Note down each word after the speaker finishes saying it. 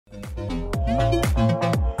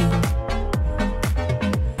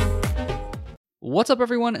What's up,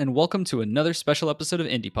 everyone, and welcome to another special episode of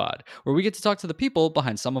IndiePod, where we get to talk to the people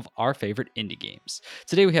behind some of our favorite indie games.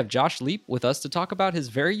 Today, we have Josh Leap with us to talk about his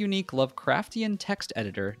very unique Lovecraftian text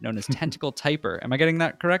editor known as Tentacle Typer. Am I getting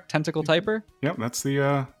that correct? Tentacle Typer? Yep, that's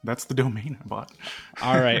the domain I bought.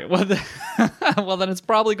 All right. Well, well, then it's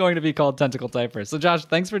probably going to be called Tentacle Typer. So, Josh,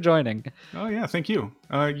 thanks for joining. Oh yeah, thank you.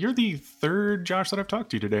 You're the third Josh that I've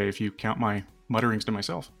talked to today, if you count my mutterings to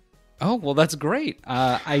myself. Oh, well, that's great.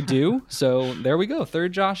 I do. So there we go.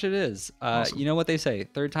 Third Josh it is. Awesome. You know what they say,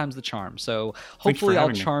 third time's the charm. So hopefully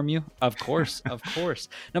I'll charm you. Of course, of course.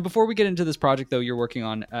 Now, before we get into this project, though, you're working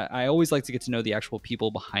on, I always like to get to know the actual people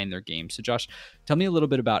behind their games. So Josh, tell me a little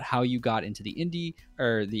bit about how you got into the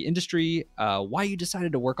industry, why you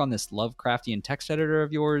decided to work on this Lovecraftian text editor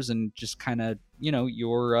of yours, and just kind of,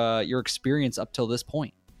 your experience up till this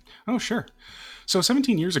point. Oh, sure. So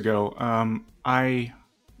 17 years ago, I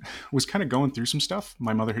was kind of going through some stuff.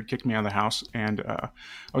 My mother had kicked me out of the house, and I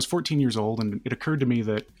was 14 years old, and it occurred to me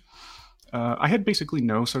that I had basically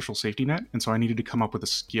no social safety net, and so I needed to come up with a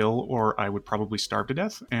skill or I would probably starve to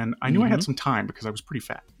death. And I knew I had some time because I was pretty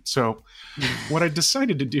fat. So what I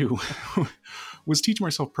decided to do was teach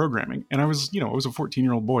myself programming. And I was a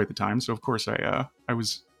 14-year-old boy at the time, so of course I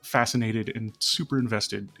was fascinated and super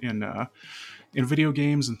invested in video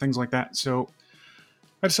games and things like that. So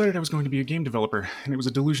I decided I was going to be a game developer, and it was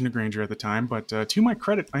a delusion of grandeur at the time, but to my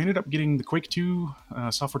credit, I ended up getting the Quake 2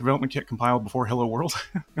 software development kit compiled before Hello World.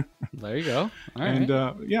 There you go. All and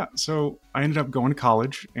right. So I ended up going to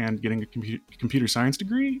college and getting a computer science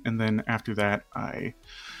degree, and then after that, I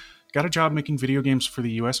got a job making video games for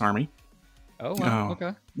the U.S. Army. Oh, wow.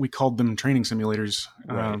 Okay. We called them training simulators,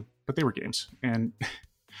 Right. but they were games, and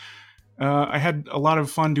I had a lot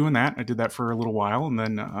of fun doing that. I did that for a little while, and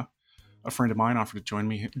then a friend of mine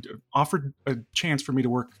offered a chance for me to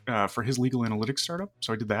work for his legal analytics startup.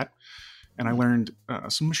 So I did that. And I learned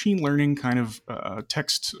some machine learning kind of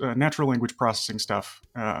text, natural language processing stuff.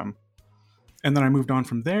 And then I moved on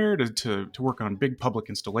from there to work on big public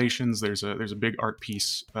installations. There's a big art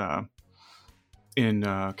piece in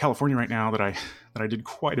California right now that I did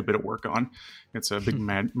quite a bit of work on. It's a big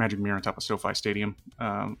magic mirror on top of SoFi Stadium.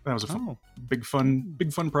 That was a big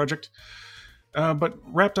fun project. But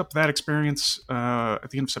wrapped up that experience at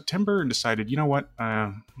the end of September and decided, you know what,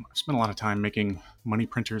 I've spent a lot of time making money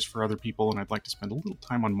printers for other people, and I'd like to spend a little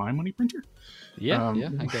time on my money printer. Yeah,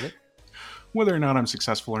 I get it. Whether or not I'm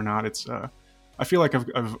successful or not, it's I feel like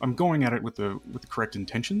I'm going at it with the correct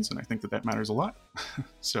intentions, and I think that matters a lot.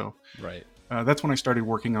 So Right. that's when I started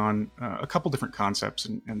working on a couple different concepts,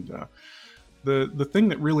 and the thing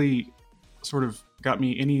that really sort of got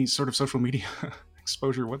me any sort of social media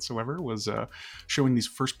exposure whatsoever was showing these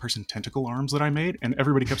first-person tentacle arms that I made, and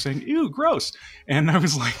everybody kept saying, "Ew, gross!" And I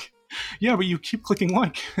was like, "Yeah, but you keep clicking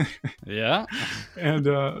like." Yeah. And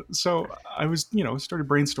so I was, started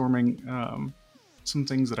brainstorming some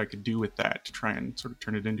things that I could do with that to try and sort of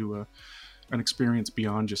turn it into an experience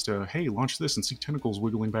beyond just hey, launch this and see tentacles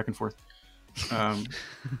wiggling back and forth.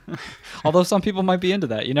 Although some people might be into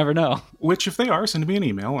that, you never know. Which, if they are, send me an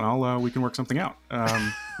email and we can work something out.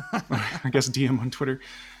 I guess DM on Twitter.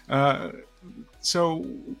 So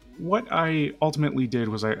what I ultimately did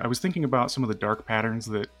was I was thinking about some of the dark patterns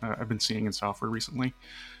that I've been seeing in software recently.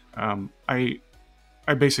 I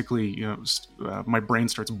basically, my brain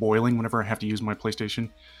starts boiling whenever I have to use my PlayStation.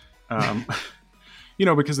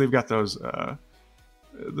 Because they've got those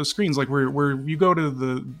screens like where you go to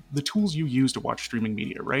the tools you use to watch streaming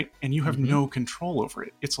media, right? And you have no control over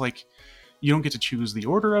it. It's like you don't get to choose the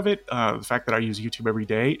order of it. The fact that I use YouTube every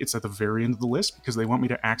day, it's at the very end of the list because they want me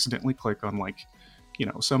to accidentally click on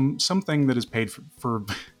something that is paid for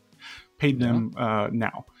paid them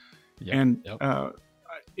now. Yep. And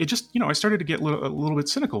it just, I started to get a little bit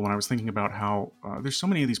cynical when I was thinking about how there's so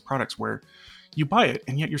many of these products where you buy it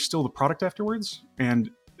and yet you're still the product afterwards.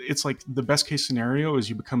 And it's like the best case scenario is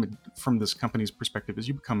you become, from this company's perspective, is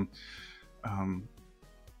you become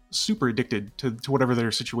super addicted to whatever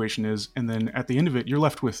their situation is. And then at the end of it, you're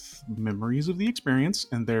left with memories of the experience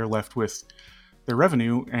and they're left with their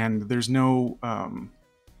revenue. And there's no,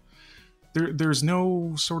 there's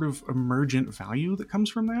no sort of emergent value that comes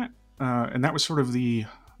from that. And that was sort of the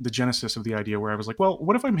genesis of the idea where I was like, well,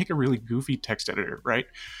 what if I make a really goofy text editor, right?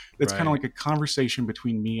 It's kind of like a conversation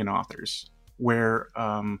between me and authors where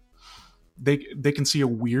they can see a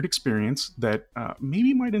weird experience that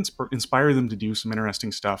maybe might inspire them to do some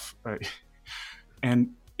interesting stuff.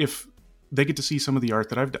 And if they get to see some of the art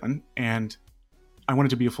that I've done, and I want it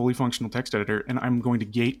to be a fully functional text editor, and I'm going to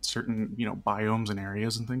gate certain, biomes and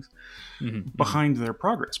areas and things behind their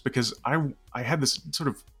progress, because I had this sort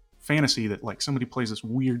of fantasy that like somebody plays this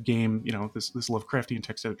weird game, you know, this Lovecraftian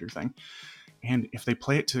text editor thing, and if they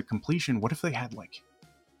play it to completion, what if they had like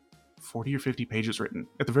 40 or 50 pages written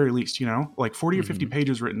at the very least, you know, like 40 or 50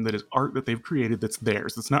 pages written that is art that they've created that's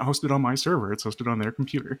theirs, that's not hosted on my server, it's hosted on their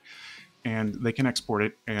computer, and they can export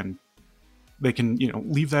it and they can, you know,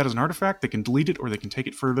 leave that as an artifact, they can delete it, or they can take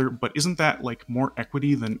it further. But isn't that like more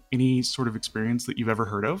equity than any sort of experience that you've ever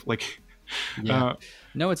heard of? Like, yeah,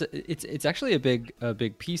 no, it's actually a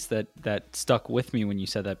big piece that stuck with me when you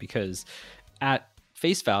said that, because at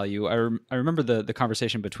face value, I remember the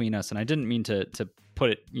conversation between us, and I didn't mean to put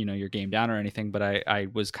it, you know, your game down or anything, but I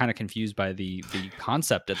was kind of confused by the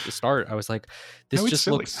concept at the start. I was like, this just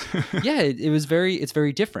silly. looks, yeah, it's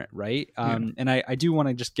very different, right? And I do want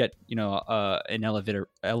to just get, you know, an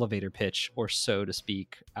elevator pitch or so to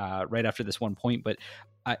speak, right after this one point, but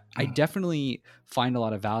I definitely find a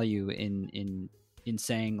lot of value in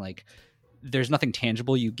saying like, there's nothing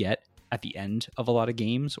tangible you get at the end of a lot of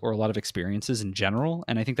games or a lot of experiences in general.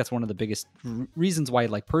 And I think that's one of the biggest reasons why,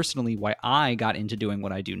 like personally, why I got into doing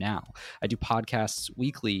what I do now. I do podcasts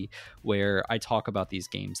weekly where I talk about these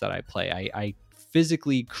games that I play. I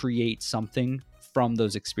physically create something from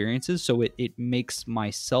those experiences, so it makes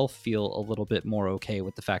myself feel a little bit more okay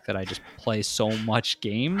with the fact that I just play so much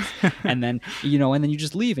games and then, you know, and then you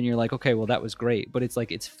just leave and you're like, okay, well, that was great, but it's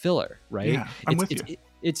like, it's filler, right? Yeah, I'm with you.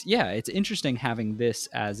 It's interesting having this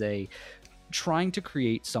as a trying to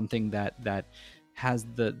create something that has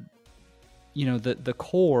the, you know, the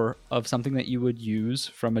core of something that you would use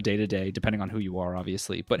from a day-to-day, depending on who you are,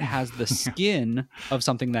 obviously, but has the skin of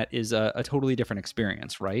something that is a totally different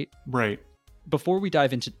experience, right? Right. Before we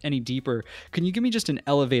dive into any deeper, can you give me just an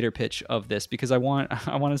elevator pitch of this? Because I want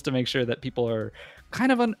us to make sure that people are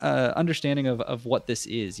kind of understanding of what this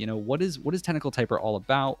is. You know, what is Tentacle Typer all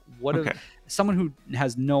about? Someone who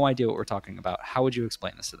has no idea what we're talking about, how would you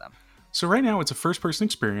explain this to them? So right now it's a first-person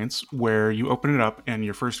experience where you open it up and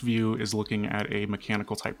your first view is looking at a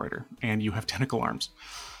mechanical typewriter and you have tentacle arms.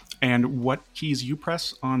 And what keys you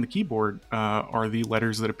press on the keyboard are the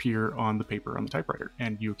letters that appear on the paper on the typewriter.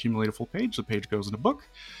 And you accumulate a full page. The page goes in a book,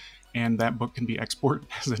 and that book can be exported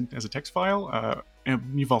as a text file.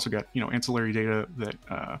 And you've also got, you know, ancillary data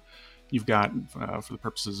that you've got for the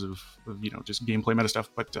purposes of, you know, just gameplay meta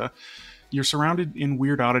stuff. But you're surrounded in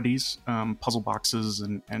weird oddities, puzzle boxes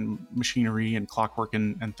and machinery and clockwork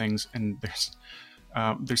and things. And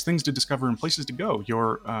there's things to discover and places to go.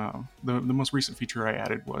 The most recent feature I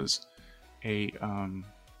added was a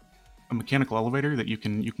mechanical elevator that you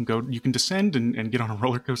can descend and get on a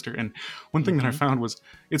roller coaster. And one thing that I found was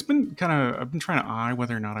I've been trying to eye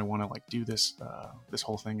whether or not I want to like do this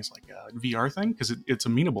whole thing as like a VR thing, because it's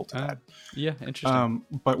amenable to that. Yeah, interesting.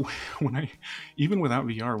 But even without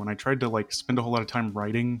VR, when I tried to like spend a whole lot of time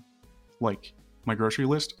writing like my grocery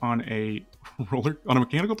list on a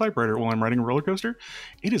mechanical typewriter while I'm riding a roller coaster,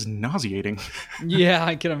 it is nauseating. Yeah,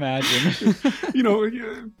 I can imagine. You know,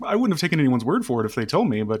 I wouldn't have taken anyone's word for it if they told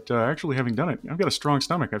me, but actually having done it, I've got a strong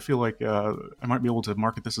stomach. I feel like I might be able to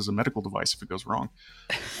market this as a medical device if it goes wrong.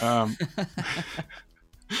 So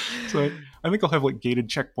I think I'll have like gated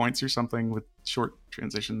checkpoints or something with short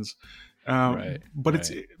transitions. But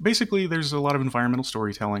it's basically, there's a lot of environmental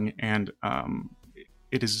storytelling, and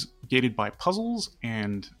it is gated by puzzles,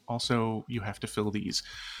 and also you have to fill these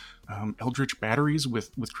eldritch batteries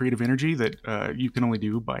with creative energy that you can only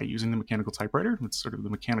do by using the mechanical typewriter. It's sort of the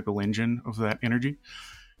mechanical engine of that energy.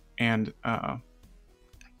 And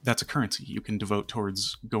that's a currency you can devote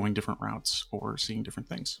towards going different routes or seeing different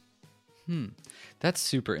things. That's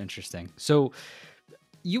super interesting. So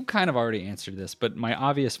you kind of already answered this, but my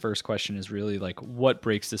obvious first question is really like, what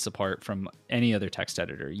breaks this apart from any other text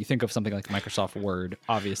editor? You think of something like Microsoft Word,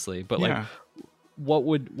 obviously, but like, what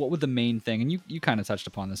would the main thing, and you kind of touched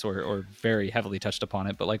upon this or very heavily touched upon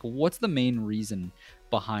it, but like, what's the main reason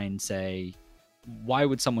behind, say, why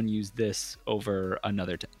would someone use this over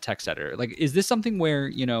another text editor? Like, is this something where,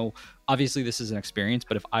 you know, obviously this is an experience,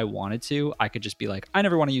 but if I wanted to, I could just be like, I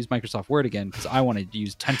never want to use Microsoft Word again because I want to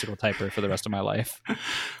use Tentacle Typer for the rest of my life?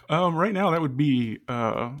 Right now, that would be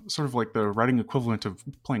sort of like the writing equivalent of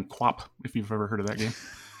playing QWOP, if you've ever heard of that game.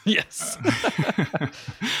 Yes.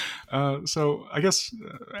 So I guess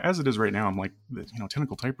as it is right now, I'm like, you know,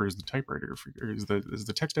 Tentacle Typer is the typewriter is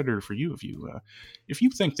the text editor for you. If you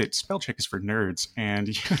think that spell check is for nerds, and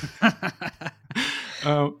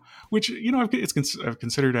which, you know, I've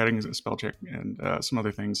considered adding a spell check and some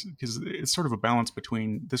other things, because it's sort of a balance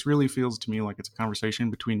between, this really feels to me like it's a conversation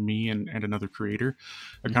between me and another creator,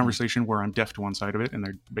 a conversation where I'm deaf to one side of it and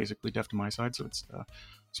they're basically deaf to my side. So it's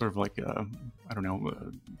sort of like I don't know,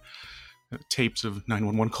 tapes of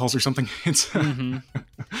 911 calls or something. It's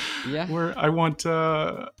Yeah. Where I want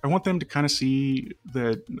them to kind of see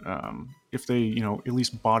that if they, at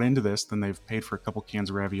least bought into this, then they've paid for a couple cans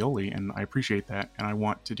of ravioli, and I appreciate that, and I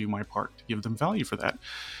want to do my part to give them value for that.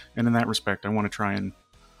 And in that respect, I want to try and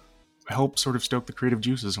help sort of stoke the creative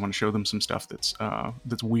juices. I want to show them some stuff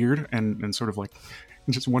that's weird and sort of like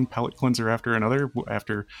just one palate cleanser after another,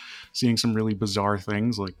 after seeing some really bizarre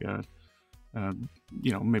things like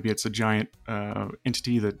maybe it's a giant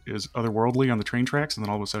entity that is otherworldly on the train tracks, and then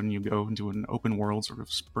all of a sudden you go into an open world sort of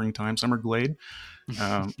springtime summer glade.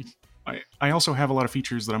 I also have a lot of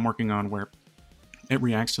features that I'm working on where it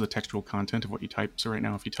reacts to the textual content of what you type. So right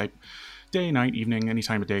now, if you type day, night, evening, any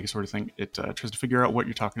time of day sort of thing, it tries to figure out what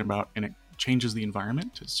you're talking about, and it changes the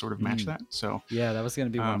environment to sort of match that. So yeah, that was going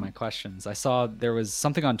to be one of my questions. I saw there was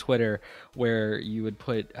something on Twitter where you would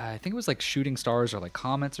put, I think it was like shooting stars or like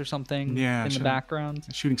comets or something in the background.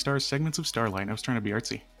 Shooting stars, segments of starlight. I was trying to be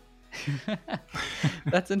artsy.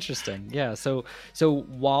 That's interesting. Yeah. So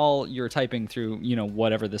while you're typing through,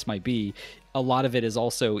 whatever this might be, a lot of it is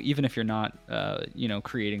also, even if you're not,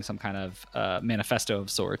 creating some kind of manifesto of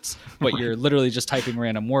sorts, but you're literally just typing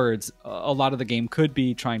random words. A lot of the game could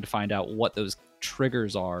be trying to find out what those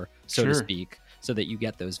triggers are, so to speak, so that you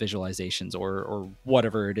get those visualizations or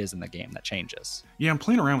whatever it is in the game that changes. Yeah, I'm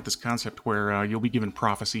playing around with this concept where you'll be given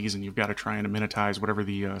prophecies, and you've got to try and monetize whatever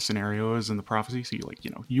the scenario is in the prophecy. So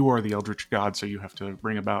you are the Eldritch God, so you have to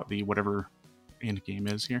bring about the whatever end game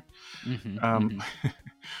is here.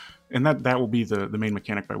 And that will be the main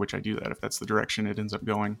mechanic by which I do that, if that's the direction it ends up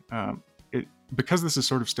going. Because this is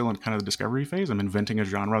sort of still in kind of the discovery phase, I'm inventing a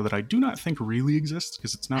genre that I do not think really exists,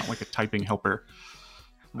 because it's not like a typing helper.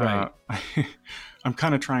 Right. I'm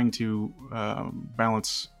kind of trying to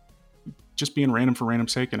balance just being random for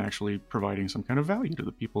random's sake and actually providing some kind of value to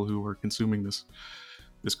the people who are consuming this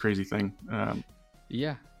crazy thing.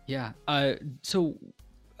 Yeah. So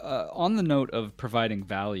on the note of providing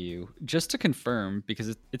value, just to confirm,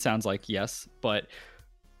 because it sounds like yes, but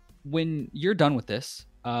when you're done with this,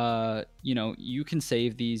 you can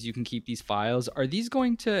save these, you can keep these files. Are these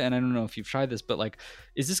going to, and I don't know if you've tried this, but like,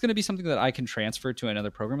 is this going to be something that I can transfer to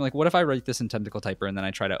another program? Like, what if I write this in Tentacle Typer and then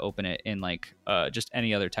I try to open it in like just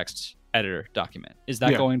any other text editor document? Is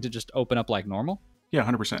that going to just open up like normal? Yeah,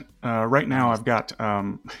 100%. Right now I've got,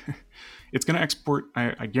 it's going to export.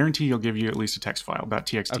 I guarantee you'll give you at least a text file,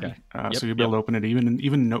 .txt. Okay. So you'll be able to open it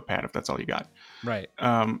even Notepad if that's all you got. Right.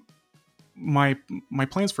 My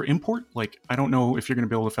plans for import, like, I don't know if you're going to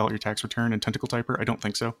be able to fill out your tax return in Tentacle Typer. I don't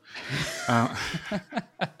think so.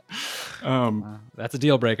 That's a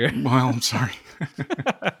deal breaker. Well, I'm sorry.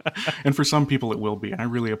 And for some people it will be, and I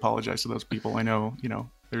really apologize to those people. I know,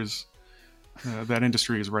 there's that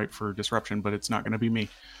industry is ripe for disruption, but it's not going to be me.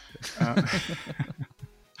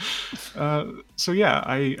 So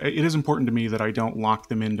yeah, it is important to me that I don't lock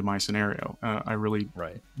them into my scenario. I really,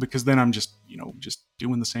 because then I'm just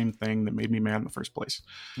doing the same thing that made me mad in the first place.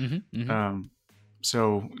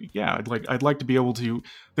 So yeah, I'd like to be able to.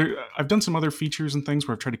 I've done some other features and things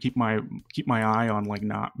where I've tried to keep my eye on like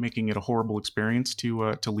not making it a horrible experience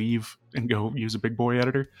to leave and go use a big boy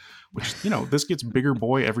editor, which this gets bigger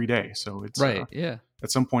boy every day. So it's at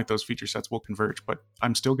some point those feature sets will converge, but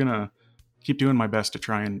I'm still gonna keep doing my best to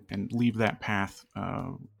try and leave that path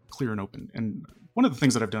clear and open. And one of the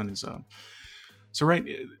things that I've done is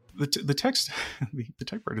the text the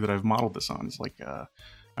typewriter that I've modeled this on is like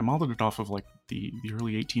I modeled it off of like the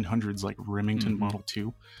early 1800s like Remington Model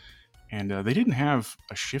 2, and they didn't have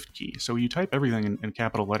a shift key, so you type everything in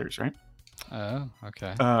capital letters, right? Oh,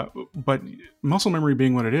 okay. But muscle memory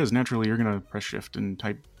being what it is, naturally you're going to press shift and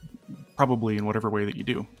type probably in whatever way that you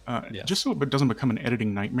do. Just so it doesn't become an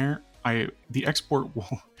editing nightmare, the export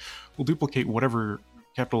will duplicate whatever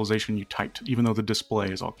capitalization you typed, even though the display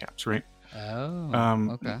is all caps, right?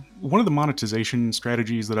 Oh, okay. One of the monetization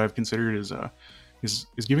strategies that I've considered is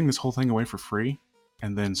giving this whole thing away for free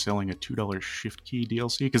and then selling a $2 shift key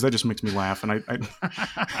DLC, because that just makes me laugh, and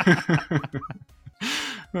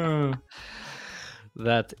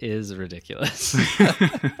that is ridiculous.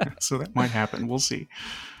 So that might happen. We'll see.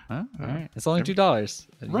 All right. It's only $2.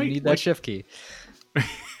 You need that shift key.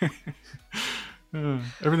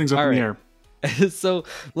 Everything's up in the air. So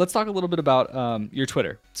let's talk a little bit about your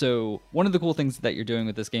Twitter. So one of the cool things that you're doing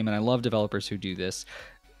with this game, and I love developers who do this,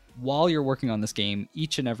 while you're working on this game,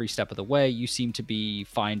 each and every step of the way, you seem to be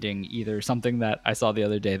finding either something that I saw the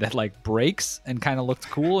other day that like breaks and kind of looked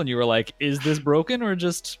cool, and you were like, is this broken or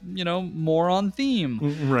just, more on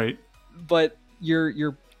theme? Right. But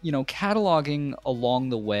you're cataloging along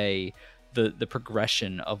the way the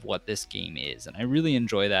progression of what this game is. And I really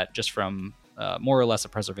enjoy that just from more or less a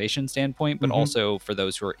preservation standpoint, but also for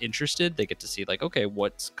those who are interested, they get to see like, okay,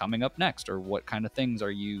 what's coming up next, or what kind of things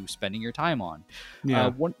are you spending your time on.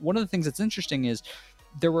 One of the things that's interesting is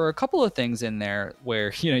there were a couple of things in there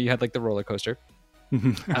where, you had like the roller coaster.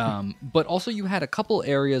 But also you had a couple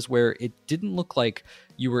areas where it didn't look like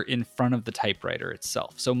you were in front of the typewriter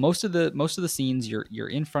itself. So most of the scenes you're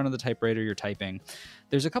in front of the typewriter, you're typing.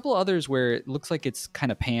 There's a couple others where it looks like it's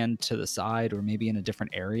kind of panned to the side or maybe in a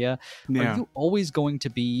different area. Are you always going to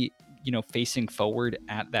be facing forward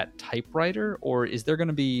at that typewriter, or is there going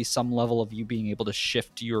to be some level of you being able to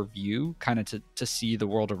shift your view kind of to see the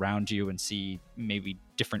world around you and see maybe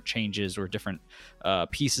different changes or different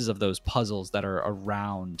pieces of those puzzles that are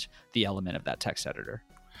around the element of that text editor?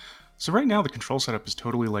 So right now the control setup is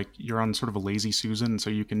totally like you're on sort of a lazy Susan, so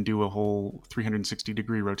you can do a whole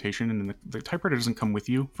 360-degree rotation, and the typewriter doesn't come with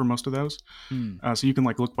you for most of those. So you can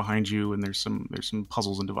like look behind you, and there's some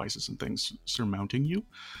puzzles and devices and things surmounting you.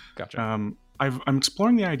 Gotcha. I'm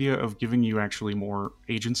exploring the idea of giving you actually more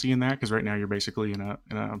agency in that, because right now you're basically in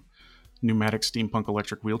a pneumatic steampunk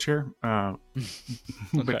electric wheelchair.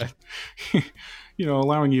 But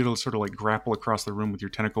allowing you to sort of like grapple across the room with your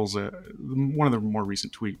tentacles. One of the more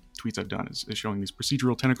recent tweets I've done is showing these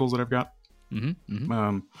procedural tentacles that I've got.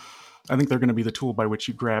 I think they're going to be the tool by which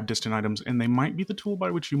you grab distant items, and they might be the tool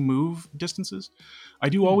by which you move distances. I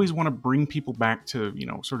do always want to bring people back to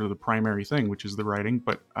sort of the primary thing, which is the writing,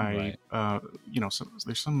 but so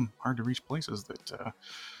there's some hard to reach places that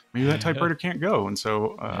maybe that typewriter can't go, and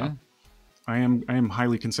so I am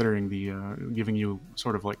highly considering the giving you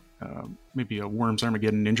sort of like maybe a Worms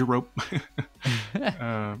Armageddon ninja rope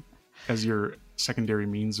as your secondary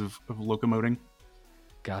means of locomoting.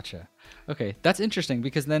 Gotcha. Okay, that's interesting,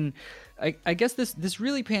 because then I guess this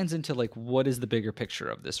really pans into like what is the bigger picture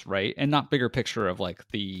of this, right? And not bigger picture of like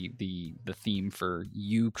the theme for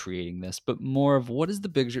you creating this, but more of what is the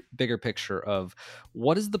bigger picture of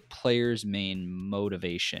what is the player's main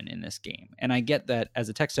motivation in this game. And I get that as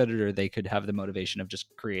a text editor, they could have the motivation of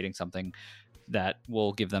just creating something that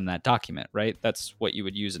will give them that document, right? That's what you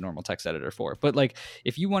would use a normal text editor for. But like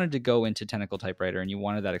if you wanted to go into Tentacle Typewriter and you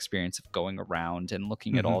wanted that experience of going around and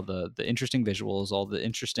looking at all the interesting visuals, all the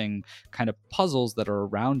interesting kind of puzzles that are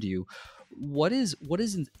around you, what is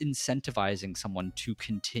incentivizing someone to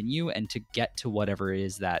continue and to get to whatever it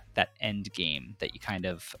is that end game that you kind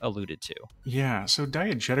of alluded to? Yeah, so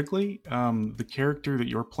diegetically, the character that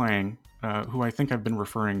you're playing, who I think I've been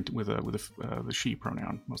referring to with the she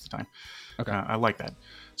pronoun most of the time. Okay, I like that.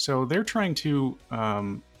 So they're trying to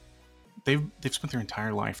they've spent their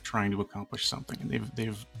entire life trying to accomplish something, and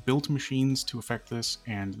they've built machines to affect this,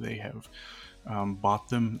 and they have bought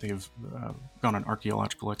them. They've gone on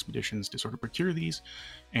archaeological expeditions to sort of procure these,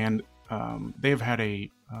 and they've had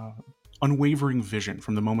a unwavering vision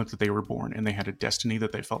from the moment that they were born, and they had a destiny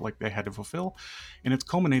that they felt like they had to fulfill, and it's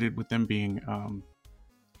culminated with them being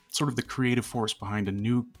sort of the creative force behind a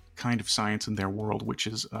new kind of science in their world, which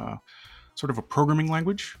is sort of a programming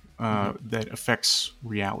language that affects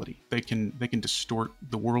reality. They can distort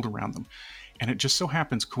the world around them, and it just so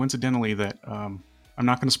happens coincidentally that I'm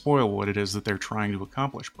not going to spoil what it is that they're trying to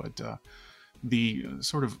accomplish, but the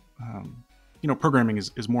sort of programming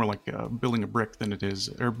is more like building a brick than it is,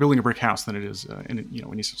 or building a brick house than it is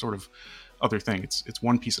any sort of other thing. It's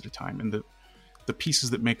one piece at a time, and the pieces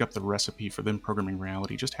that make up the recipe for them programming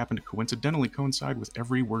reality just happen to coincidentally coincide with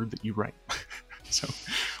every word that you write. So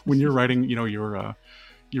when you're writing,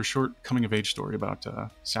 your short coming of age story about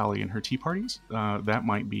Sally and her tea parties, that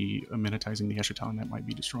might be amenitizing the Eschaton, that might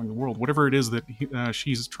be destroying the world. Whatever it is that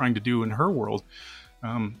she's trying to do in her world,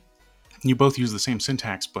 you both use the same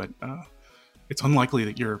syntax, but it's unlikely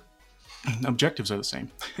that your objectives are the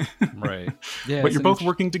same. Right. Yeah. But you're both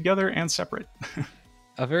working together and separate.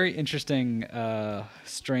 A very interesting,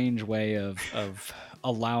 strange way of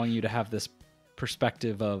allowing you to have this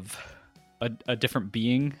perspective of a different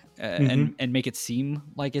being and make it seem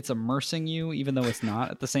like it's immersing you, even though it's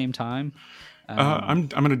not at the same time. I'm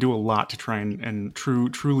going to do a lot to try and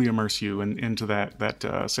truly immerse you into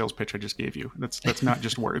that sales pitch I just gave you. That's not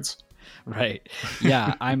just words. Right.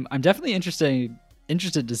 Yeah. I'm definitely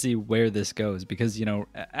interested to see where this goes, because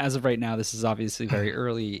as of right now, this is obviously very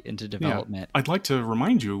early into development. Yeah. I'd like to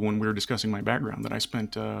remind you, when we were discussing my background, that I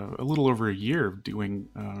spent a little over a year doing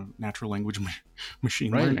natural language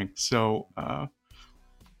machine learning. So I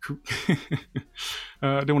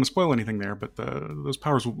don't want to spoil anything there, but those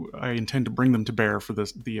powers, I intend to bring them to bear for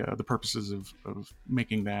the purposes of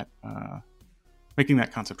making that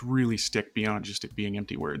concept really stick beyond just it being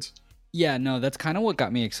empty words. Yeah, no, that's kind of what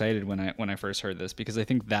got me excited when I first heard this, because I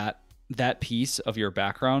think that that piece of your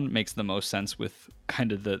background makes the most sense with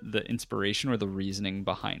kind of the inspiration or the reasoning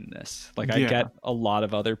behind this. Like, I get a lot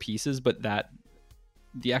of other pieces, but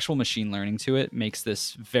the actual machine learning to it makes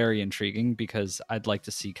this very intriguing, because I'd like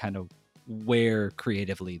to see kind of where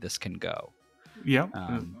creatively this can go. Yeah,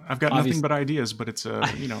 I've got nothing but ideas, but it's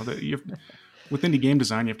with indie game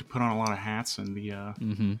design, you have to put on a lot of hats, and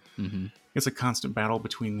it's a constant battle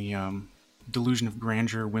between the delusion of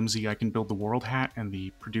grandeur, whimsy, I can build the world hat, and the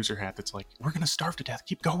producer hat that's like, we're gonna starve to death,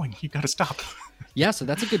 keep going, you gotta stop. Yeah, so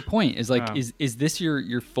that's a good point. Is like, is this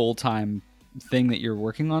your full-time thing that you're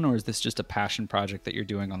working on, or is this just a passion project that you're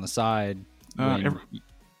doing on the side?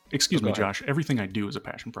 Excuse me, Josh. Everything I do is a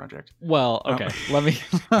passion project. Well, okay. Let me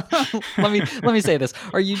let me say this.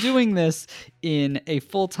 Are you doing this in a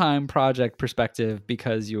full-time project perspective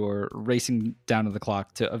because you're racing down to the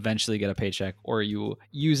clock to eventually get a paycheck, or are you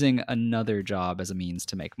using another job as a means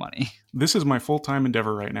to make money? This is my full-time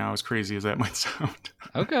endeavor right now, as crazy as that might sound.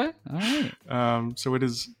 Okay. All right. So it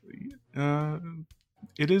is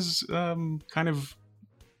kind of.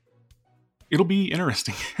 It'll be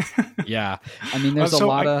interesting. Yeah. I mean, there's a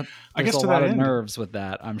lot of nerves with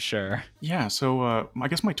that, I'm sure. Yeah. So I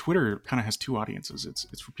guess my Twitter kind of has two audiences.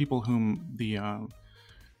 It's for people whom the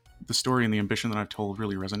story and the ambition that I've told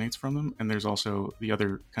really resonates from them. And there's also the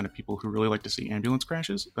other kind of people who really like to see ambulance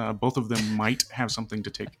crashes. Both of them might have something to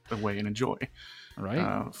take away and enjoy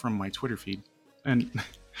from my Twitter feed. And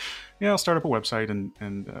yeah, I'll start up a website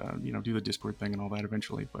and do the Discord thing and all that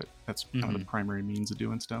eventually. But that's kind of the primary means of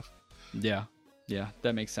doing stuff. Yeah,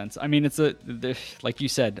 that makes sense. I mean, it's like you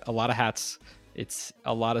said, a lot of hats. It's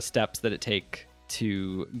a lot of steps that it take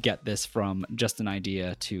to get this from just an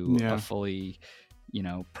idea to a fully,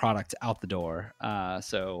 product out the door.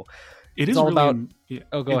 So it's all really, about.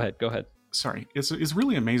 Oh, go ahead. Sorry, it's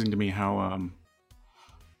really amazing to me how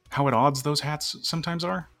at odds those hats sometimes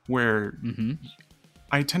are. Where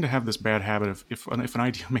I tend to have this bad habit of if an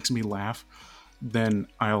idea makes me laugh, then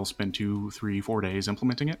I'll spend 2, 3, 4 days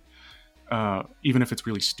implementing it. Even if it's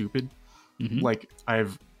really stupid. Like I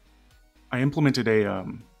implemented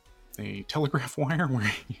a telegraph wire where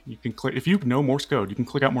you can click, if you know Morse code, you can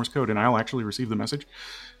click out Morse code and I'll actually receive the message.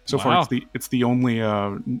 So far it's the only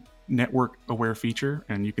network aware feature,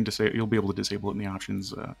 and you can you'll be able to disable it in the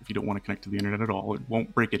options if you don't want to connect to the internet at all. It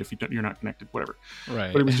won't break it if you're not connected, whatever.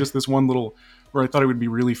 Right. But it was just this one little where I thought it would be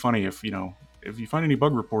really funny if you find any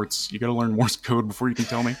bug reports, you got to learn Morse code before you can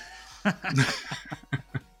tell me.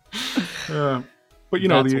 But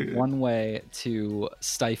that's one way to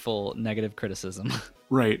stifle negative criticism.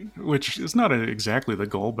 Right, which is not exactly the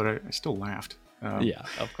goal, but I still laughed. Yeah,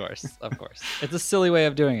 of course. It's a silly way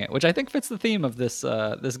of doing it, which I think fits the theme of this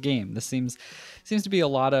game. This seems to be a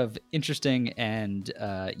lot of interesting and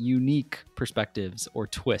unique perspectives or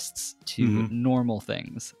twists to normal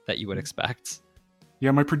things that you would expect.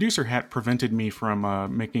 Yeah, my producer hat prevented me from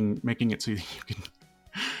making it so you can,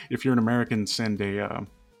 if you're an American, send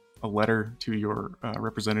a letter to your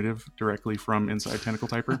representative directly from inside Tentacle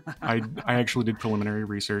Typer. I actually did preliminary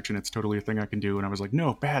research, and it's totally a thing I can do. And I was like,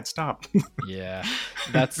 no, bad, stop. Yeah,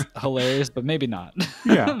 that's hilarious, but maybe not.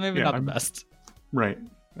 Yeah, maybe not the best. Right.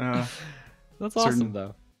 That's awesome,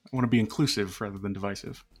 though. I want to be inclusive rather than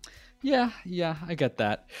divisive. Yeah, I get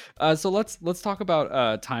that. So let's talk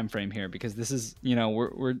about time frame here, because this is,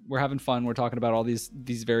 we're having fun. We're talking about all these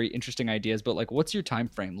very interesting ideas, but like, what's your time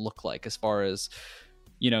frame look like as far as,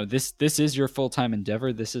 this is your full-time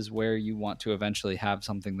endeavor. This is where you want to eventually have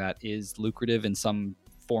something that is lucrative in some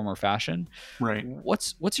form or fashion. Right.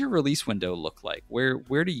 What's your release window look like?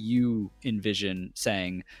 Where do you envision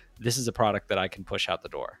saying this is a product that I can push out the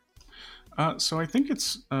door? So I think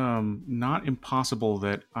it's not impossible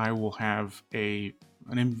that I will have an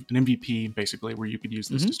MVP, basically, where you could use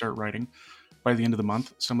this to start writing by the end of the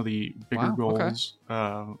month. Some of the bigger goals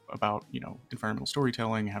about environmental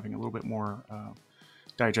storytelling, having a little bit more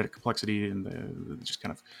diegetic complexity, and just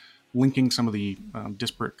kind of linking some of the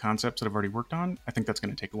disparate concepts that I've already worked on. I think that's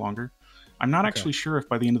going to take longer. I'm not actually sure if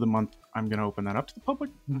by the end of the month I'm going to open that up to the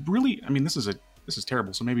public. Really, I mean, this is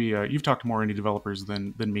terrible. So maybe you've talked to more indie developers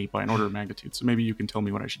than me by an order of magnitude. So maybe you can tell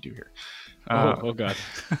me what I should do here. Oh God.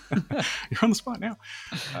 You're on the spot now.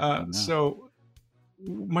 No. So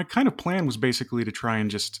my kind of plan was basically to try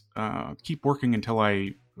and just keep working until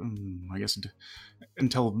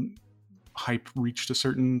until hype reached a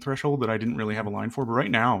certain threshold that I didn't really have a line for. But right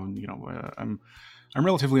now, I'm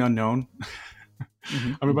relatively unknown.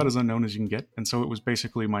 I'm about as unknown as you can get. And so it was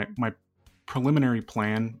basically my preliminary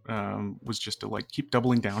plan was just to keep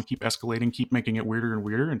doubling down, keep escalating, keep making it weirder and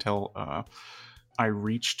weirder until I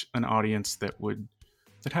reached an audience that would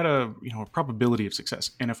that had a a probability of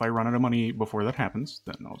success. And if I run out of money before that happens,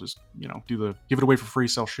 then I'll just do the give it away for free,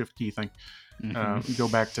 sell shift key thing. Go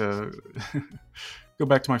back to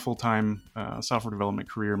my full-time software development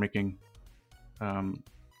career, making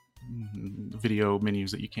video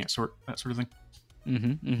menus that you can't sort, that sort of thing.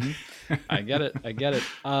 I get it.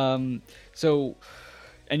 So,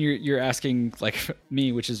 and you're asking like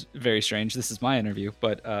me, which is very strange. This is my interview,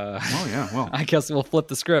 but oh yeah, well, I guess we'll flip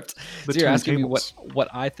the script. So you're asking me what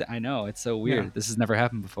I know. It's so weird. Yeah. This has never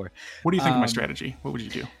happened before. What do you think of my strategy? What would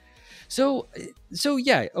you do? So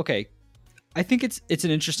yeah, okay. I think it's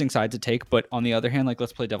an interesting side to take, but on the other hand, like,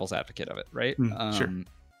 let's play devil's advocate of it, right? Sure.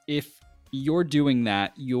 If you're doing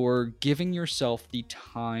that, you're giving yourself the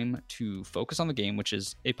time to focus on the game, which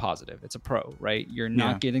is a positive. It's a pro, right? You're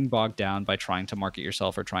not getting bogged down by trying to market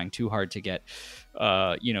yourself or trying too hard to get,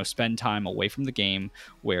 spend time away from the game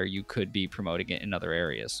where you could be promoting it in other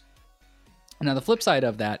areas. Now, the flip side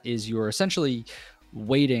of that is you're essentially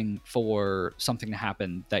waiting for something to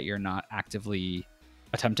happen that you're not actively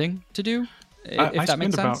attempting to do. If that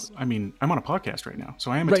makes sense. I mean, I'm on a podcast right now,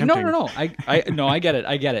 so I am attempting. No. I get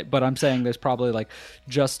it. But I'm saying there's probably like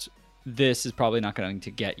just this is probably not going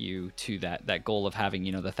to get you to that goal of having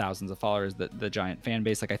the thousands of followers, the giant fan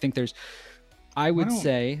base. Like, I think I would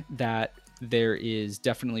say that there is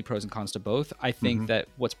definitely pros and cons to both. I think that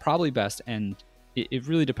what's probably best, and it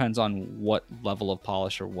really depends on what level of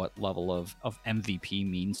polish or what level of MVP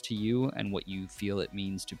means to you and what you feel it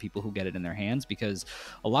means to people who get it in their hands. Because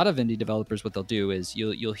a lot of indie developers, what they'll do is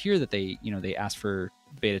you'll hear that they ask for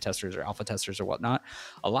beta testers or alpha testers or whatnot.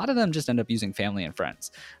 A lot of them just end up using family and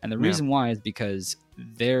friends. And the reason why is because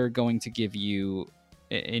they're going to give you,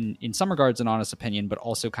 in some regards, an honest opinion, but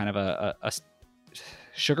also kind of a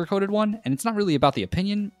sugar-coated one. And it's not really about the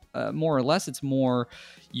opinion, more or less. It's more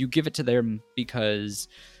you give it to them because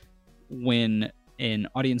when an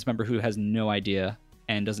audience member who has no idea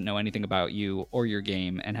and doesn't know anything about you or your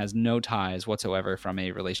game and has no ties whatsoever from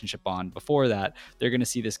a relationship bond before that, they're going to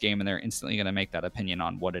see this game and they're instantly going to make that opinion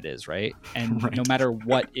on what it is, right? And no matter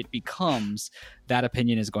what it becomes, that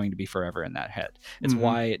opinion is going to be forever in that head. It's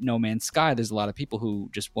why No Man's Sky, there's a lot of people who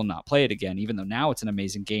just will not play it again, even though now it's an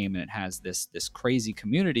amazing game and it has this crazy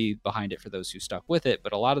community behind it for those who stuck with it.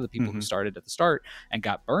 But a lot of the people who started at the start and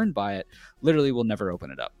got burned by it literally will never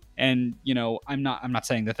open it up. And, I'm not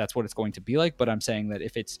saying that that's what it's going to be like, but I'm saying that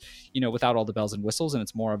if it's, without all the bells and whistles and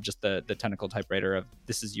it's more of just the technical typewriter of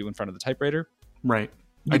this is you in front of the typewriter. Right.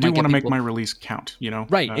 I do want to make my release count,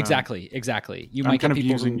 Right. Exactly. You might get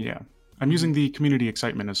people I'm using the community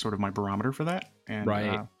excitement as sort of my barometer for that. And,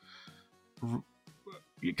 right.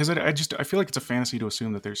 Because I feel like it's a fantasy to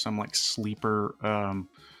assume that there's some like sleeper,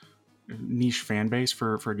 niche fan base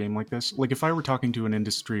for a game like this. Like, if I were talking to an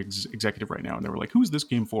industry executive right now and they were like, who's this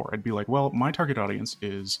game for? I'd be like, well, my target audience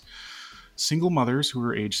is single mothers who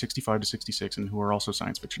are age 65 to 66 and who are also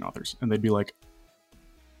science fiction authors. And they'd be like,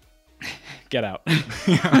 get out.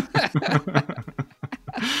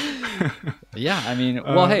 Yeah, I mean,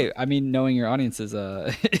 well, hey, I mean, knowing your audience is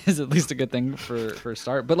at least a good thing for a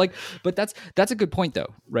start. But that's a good point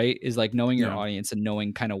though, right? Is like knowing your audience and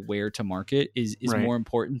knowing kind of where to market is more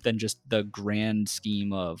important than just the grand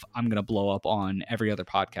scheme of I'm gonna blow up on every other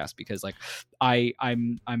podcast. Because like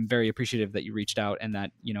I'm very appreciative that you reached out and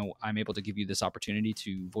that I'm able to give you this opportunity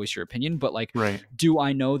to voice your opinion. But like, do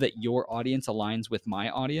I know that your audience aligns with my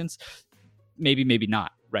audience? Maybe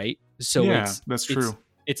not, right? So that's true.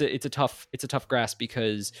 It's a tough grasp,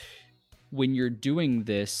 because when you're doing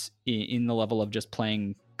this in the level of just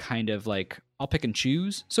playing kind of like I'll pick and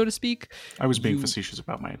choose, so to speak. I was being facetious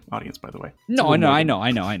about my audience, by the way. No, I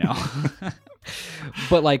know.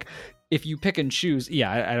 But like, if you pick and choose,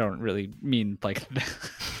 I don't really mean like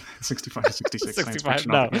 65 to 66. 65,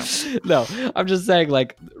 no. I'm just saying,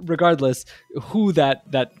 like, regardless who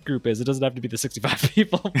that group is, it doesn't have to be the 65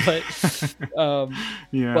 people, but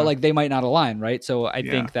but like they might not align, right? So I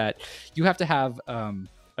think that you have to have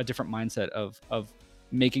a different mindset of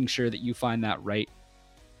making sure that you find that right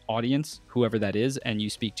audience, whoever that is, and you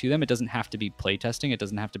speak to them. It doesn't have to be playtesting. It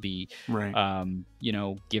doesn't have to be,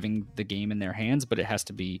 giving the game in their hands, but it has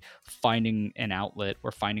to be finding an outlet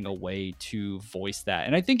or finding a way to voice that.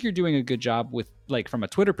 And I think you're doing a good job with, like, from a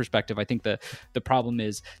Twitter perspective. I think the problem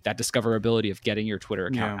is that discoverability of getting your Twitter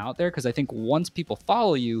account out there. Because I think once people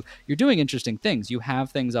follow you, you're doing interesting things. You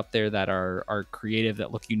have things up there that are creative,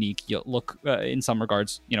 that look unique, you look in some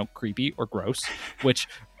regards, creepy or gross, which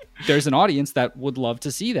there's an audience that would love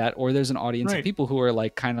to see that, or there's an audience of people who are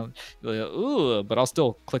like kind of ooh, but I'll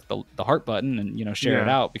still click the heart button and share it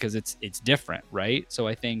out because it's different, right? So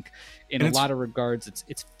I think in a lot of regards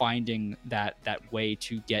it's finding that way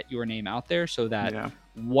to get your name out there so that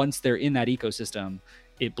once they're in that ecosystem,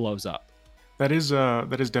 it blows up. That is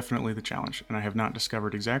definitely the challenge, and I have not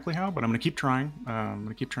discovered exactly how, but I'm going to keep trying. I'm going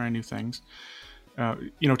to keep trying new things.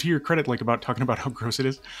 To your credit, like about talking about how gross it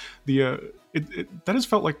is, that has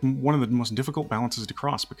felt like one of the most difficult balances to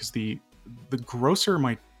cross, because the grosser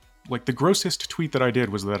the grossest tweet that I did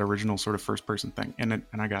was that original sort of first person thing, and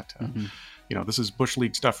I got this is bush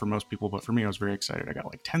league stuff for most people, but for me I was very excited. I got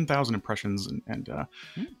like 10,000 impressions, and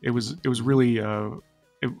it was really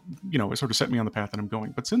it sort of set me on the path that I'm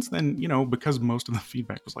going. But since then, because most of the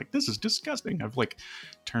feedback was like, this is disgusting, I've like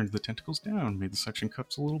turned the tentacles down, made the suction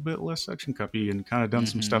cups a little bit less suction cuppy, and kind of done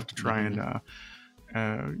some stuff to try and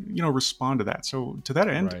respond to that. So to that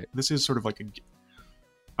end, This is sort of like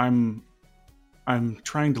I'm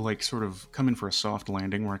trying to like sort of come in for a soft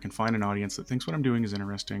landing where I can find an audience that thinks what I'm doing is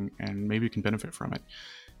interesting and maybe can benefit from it.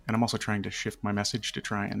 And I'm also trying to shift my message to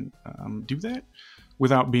try and do that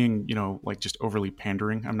without being, like just overly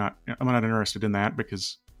pandering. I'm not interested in that,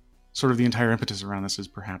 because sort of the entire impetus around this is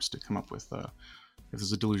perhaps to come up with, if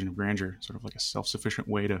there's a delusion of grandeur, sort of like a self-sufficient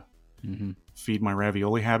way to feed my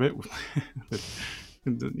ravioli habit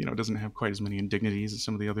that, doesn't have quite as many indignities as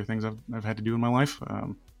some of the other things I've had to do in my life.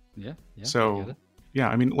 So, yeah,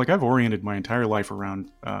 I mean, like I've oriented my entire life around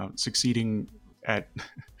succeeding at,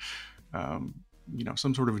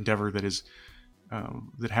 some sort of endeavor that is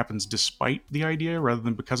that happens despite the idea rather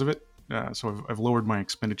than because of it. So I've lowered my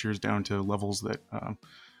expenditures down to levels that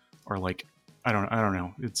are like, I don't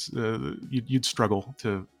know. It's you'd struggle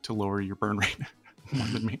to lower your burn rate more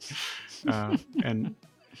than me, and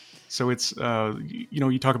so it's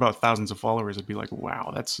you talk about thousands of followers. It'd be like,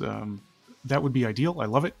 wow, that's that would be ideal. I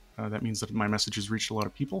love it. That means that my message has reached a lot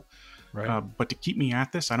of people. Right. But to keep me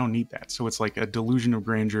at this, I don't need that. So it's like a delusion of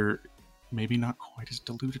grandeur. Maybe not quite as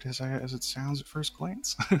diluted as it sounds at first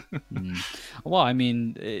glance. Well, I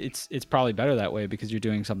mean, it's probably better that way because you're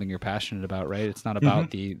doing something you're passionate about, right? It's not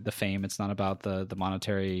about the fame. It's not about the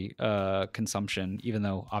monetary consumption, even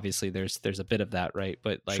though obviously there's a bit of that, right?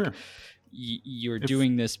 But like you're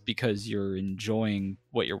doing this because you're enjoying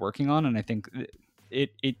what you're working on, and I think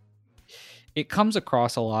it comes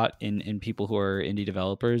across a lot in people who are indie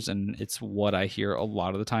developers, and it's what I hear a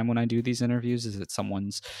lot of the time when I do these interviews is that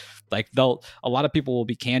someone's like, a lot of people will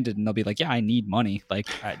be candid and they'll be like, yeah, I need money. Like,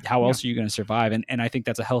 how else are you going to survive? And I think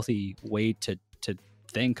that's a healthy way to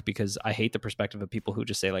think, because I hate the perspective of people who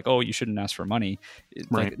just say like, oh, you shouldn't ask for money.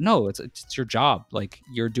 Like, no, it's your job. Like,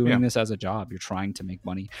 you're doing this as a job. You're trying to make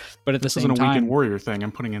money. But at the same time, this isn't a weekend warrior thing.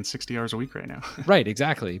 I'm putting in 60 hours a week right now. Right,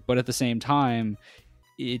 exactly. But at the same time,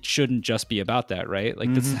 it shouldn't just be about that, right?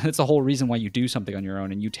 Like that's the whole reason why you do something on your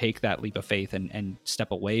own and you take that leap of faith and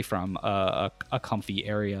step away from a comfy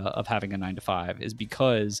area of having a 9-to-5 is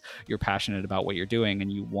because you're passionate about what you're doing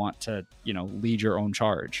and you want to, lead your own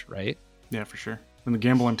charge, right? Yeah, for sure. And the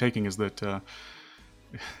gamble I'm taking is that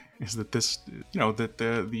this, that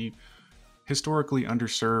the historically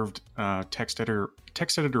underserved text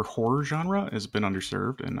editor horror genre has been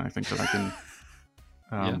underserved, and I think that I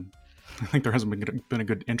can. I think there hasn't been a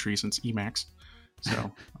good entry since Emacs,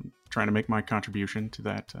 so I'm trying to make my contribution to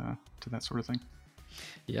that sort of thing.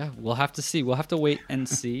 Yeah, we'll have to see. We'll have to wait and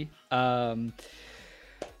see. I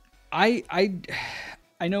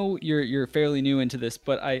know you're fairly new into this,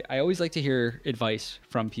 but I always like to hear advice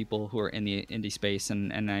from people who are in the indie space,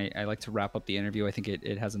 and I like to wrap up the interview. I think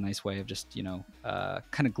it has a nice way of just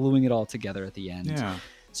kind of gluing it all together at the end. Yeah.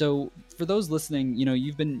 So for those listening,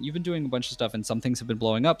 you've been doing a bunch of stuff, and some things have been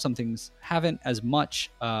blowing up, some things haven't as much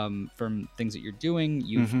from things that you're doing.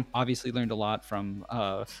 You've obviously learned a lot from.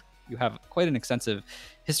 You have quite an extensive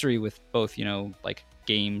history with both, like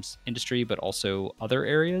games industry, but also other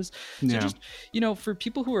areas. So just, for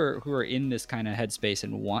people who are in this kind of headspace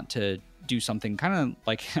and want to do something kind of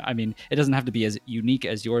like, I mean, it doesn't have to be as unique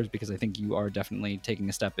as yours, because I think you are definitely taking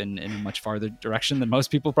a step in a much farther direction than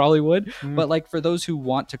most people probably would. But like for those who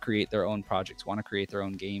want to create their own projects, want to create their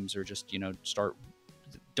own games, or just,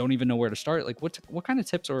 don't even know where to start, like what kind of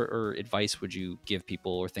tips or advice would you give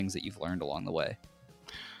people, or things that you've learned along the way?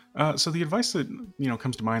 So the advice that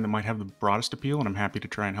comes to mind that might have the broadest appeal, and I'm happy to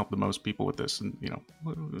try and help the most people with this, and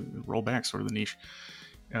roll back sort of the niche.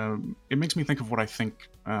 It makes me think of what I think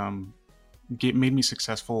made me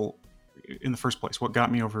successful in the first place. What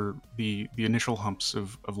got me over the initial humps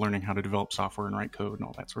of learning how to develop software and write code and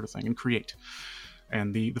all that sort of thing and create.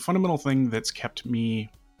 And the fundamental thing that's kept me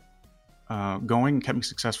going, kept me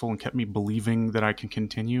successful, and kept me believing that I can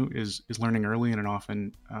continue is learning early and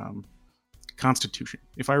often. Constitution.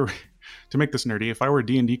 If I were to make this nerdy, if I were a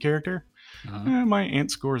D&D character, my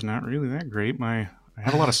ant score is not really that great. I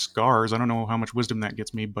have a lot of scars. I don't know how much wisdom that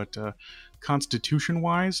gets me, but constitution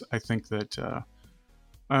wise, I think that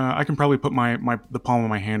I can probably put the palm of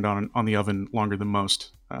my hand on the oven longer than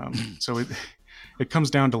most. So it comes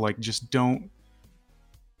down to like, just don't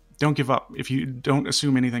give up. If you don't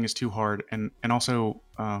assume anything is too hard, and also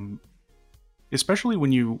especially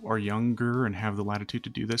when you are younger and have the latitude to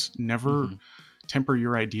do this, never temper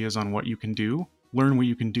your ideas on what you can do. Learn what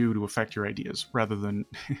you can do to affect your ideas rather than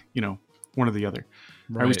one or the other.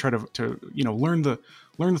 Right. I always try to learn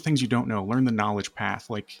the things you don't know, learn the knowledge path.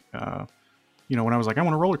 Like when I was like, I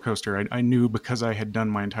want a roller coaster, I knew because I had done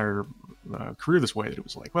my entire career this way that it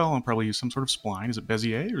was like, well, I'll probably use some sort of spline. Is it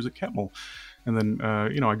Bezier or is it Ketmel? And then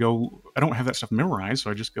I don't have that stuff memorized,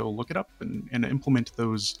 so I just go look it up and implement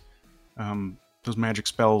those magic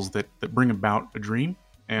spells that bring about a dream.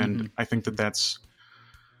 And I think that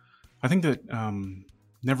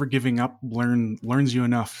never giving up learns you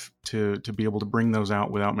enough to be able to bring those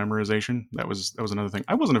out without memorization. That was another thing.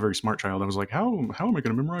 I wasn't a very smart child. I was like, how am I going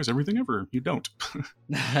to memorize everything ever? You don't.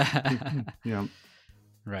 Yeah.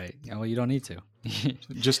 Right. Yeah, well, you don't need to.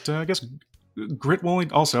 Just I guess grit will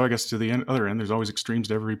also, I guess, to the other end. There's always extremes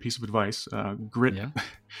to every piece of advice. Grit. Yeah.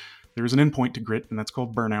 There's an endpoint to grit, and that's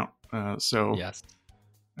called burnout. Yes.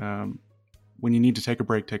 When you need to take a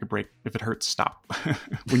break, take a break. If it hurts, stop.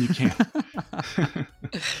 When you can't.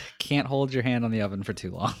 Can't hold your hand on the oven for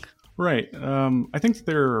too long. Right. I think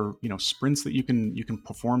there are, sprints that you can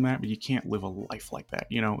perform that, but you can't live a life like that.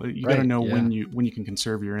 You got to know when you can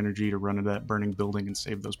conserve your energy to run into that burning building and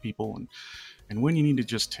save those people, and when you need to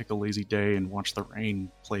just take a lazy day and watch the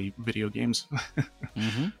rain, play video games.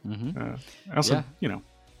 Also,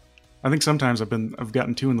 I think sometimes I've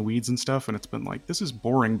gotten too in the weeds and stuff, and it's been like, this is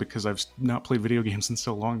boring because I've not played video games in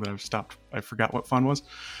so long that I forgot what fun was.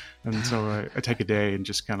 And so I take a day and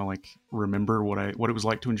just kind of like remember what it was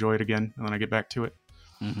like to enjoy it again, and then I get back to it.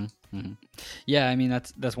 Yeah, I mean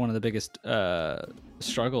that's one of the biggest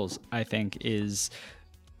struggles, I think, is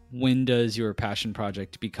when does your passion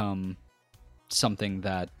project become something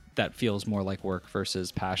that feels more like work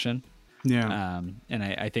versus passion? Yeah. And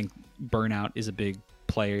I think burnout is a big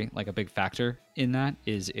factor in that,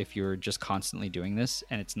 is if you're just constantly doing this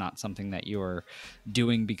and it's not something that you're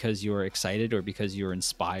doing because you're excited or because you're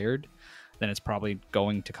inspired, then it's probably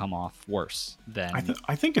going to come off worse than...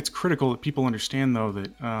 I think it's critical that people understand, though,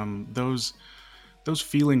 that those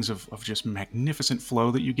feelings of just magnificent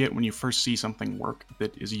flow that you get when you first see something work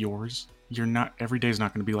that is yours, every day is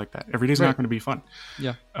not going to be like that. Every day is not going to be fun.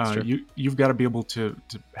 Yeah, you've got to be able to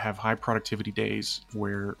have high productivity days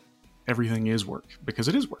where everything is work, because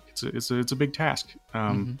it is work. It's a big task.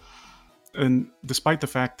 And despite the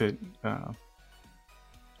fact that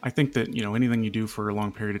I think that anything you do for a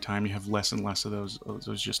long period of time, you have less and less of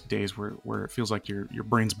those just days where it feels like your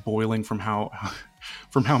brain's boiling from how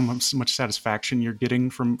much satisfaction you're getting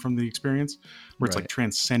from the experience, where it's like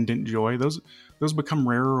transcendent joy. Those become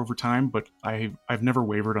rarer over time, but I've never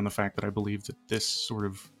wavered on the fact that I believe that this sort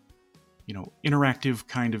of interactive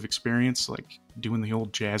kind of experience, like doing the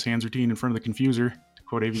old jazz hands routine in front of the Confuser, to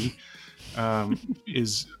quote AV,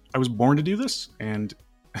 is, I was born to do this, and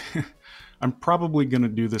I'm probably going to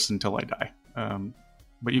do this until I die.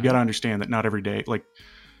 But you got to understand that not every day, like,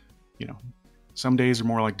 some days are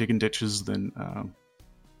more like digging ditches than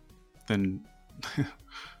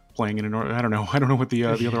playing in I don't know what the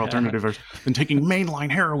other alternative is, than taking mainline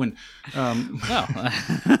heroin.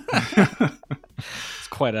 It's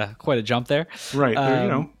quite a jump there,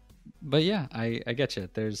 right? But yeah, I get you.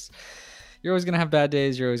 You're always gonna have bad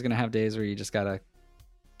days. You're always gonna have days where you just gotta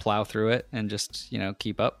plow through it and just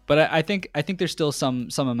keep up. But I think there's still some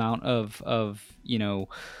amount of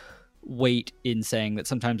weight in saying that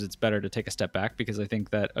sometimes it's better to take a step back, because I think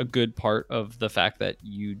that a good part of the fact that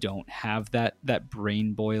you don't have that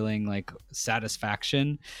brain boiling like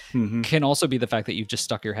satisfaction can also be the fact that you've just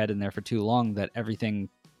stuck your head in there for too long, that everything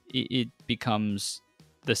it becomes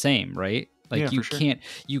the same, right? Like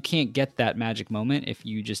you can't get that magic moment if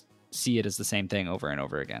you just see it as the same thing over and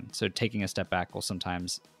over again. So taking a step back will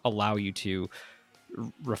sometimes allow you to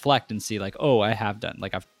reflect and see like, oh, I have done,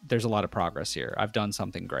 like there's a lot of progress here. I've done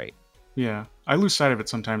something great. Yeah, I lose sight of it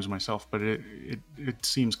sometimes myself, but it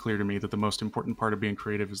seems clear to me that the most important part of being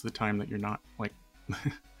creative is the time that you're not like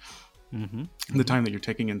the time that you're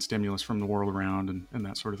taking in stimulus from the world around and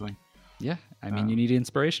that sort of thing. Yeah, I mean, you need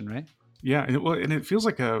inspiration, right? Yeah, and it feels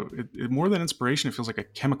like more than inspiration. It feels like a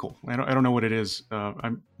chemical. I don't know what it is.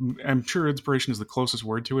 I'm sure inspiration is the closest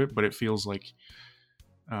word to it, but it feels like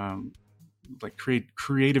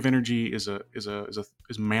creative energy is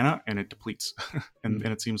mana, and it depletes, and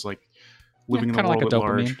it seems like living in the world at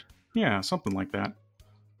large. Yeah, something like that.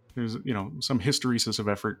 There's some hysteresis of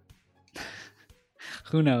effort.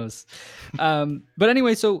 Who knows? But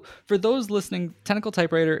anyway, so for those listening, Tentacle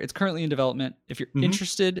Typewriter, it's currently in development. If you're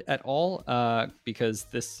interested at all, because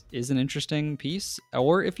this is an interesting piece,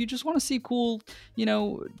 or if you just want to see cool,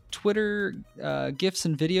 Twitter GIFs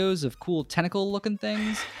and videos of cool tentacle looking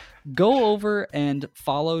things, go over and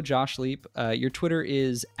follow Josh Leap. Your Twitter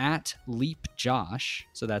is @LeapJosh.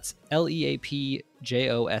 So that's LeapJosh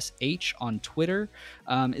on Twitter.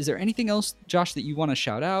 Is there anything else, Josh, that you want to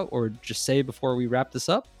shout out or just say before we wrap this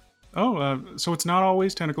up? So it's not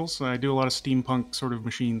always tentacles. I do a lot of steampunk sort of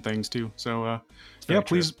machine things too. So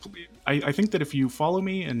please, I think that if you follow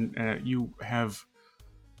me and you have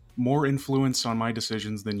more influence on my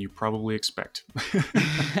decisions than you probably expect.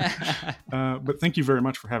 But thank you very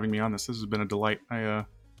much for having me on this. This has been a delight. I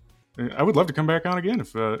would love to come back on again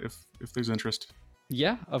if there's interest.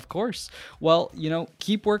 Yeah, of course. Well,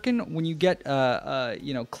 keep working. When you get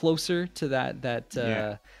closer to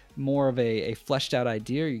that more of a fleshed out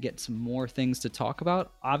idea, you get some more things to talk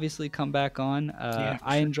about, obviously come back on.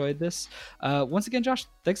 I enjoyed this. Once again, Josh,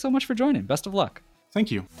 thanks so much for joining. Best of luck.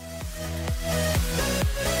 Thank you.